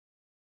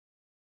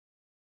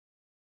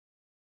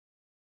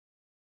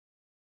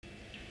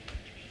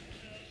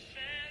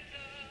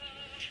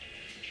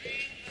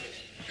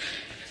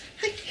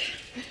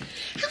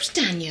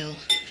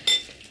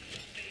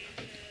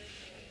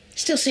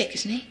Still sick,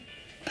 isn't he?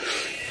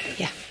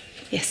 Yeah.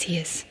 Yes, he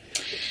is.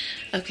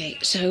 OK,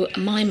 so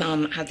my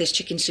mum had this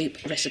chicken soup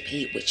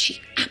recipe, which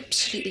she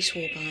absolutely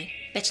swore by.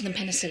 Better than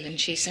penicillin,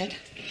 she said.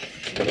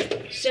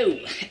 So,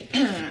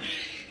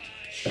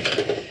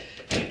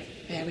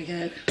 there we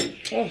go.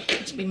 Oh,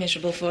 must be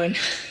miserable for him.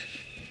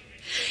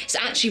 It's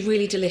actually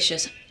really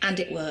delicious, and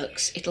it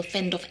works. It'll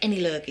fend off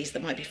any lurgies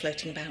that might be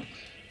floating about.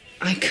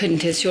 I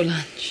couldn't. It's your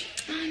lunch.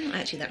 I'm not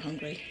actually that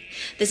hungry.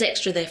 There's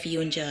extra there for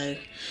you and Joe.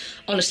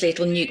 Honestly,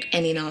 it'll nuke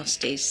any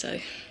nasties, so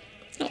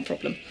not a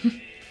problem.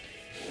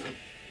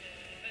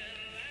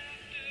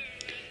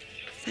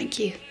 Thank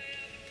you.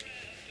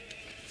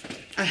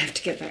 I have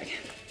to get back.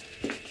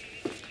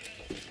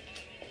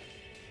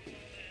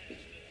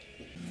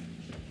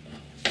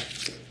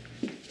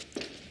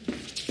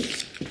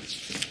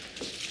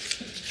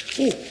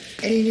 Oh,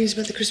 any news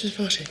about the Christmas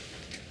party?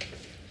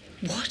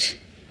 What?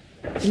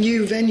 The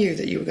new venue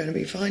that you were going to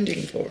be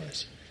finding for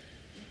us.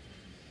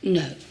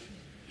 No,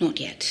 not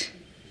yet.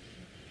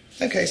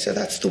 OK, so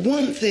that's the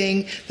one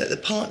thing that the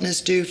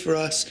partners do for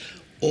us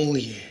all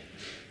year.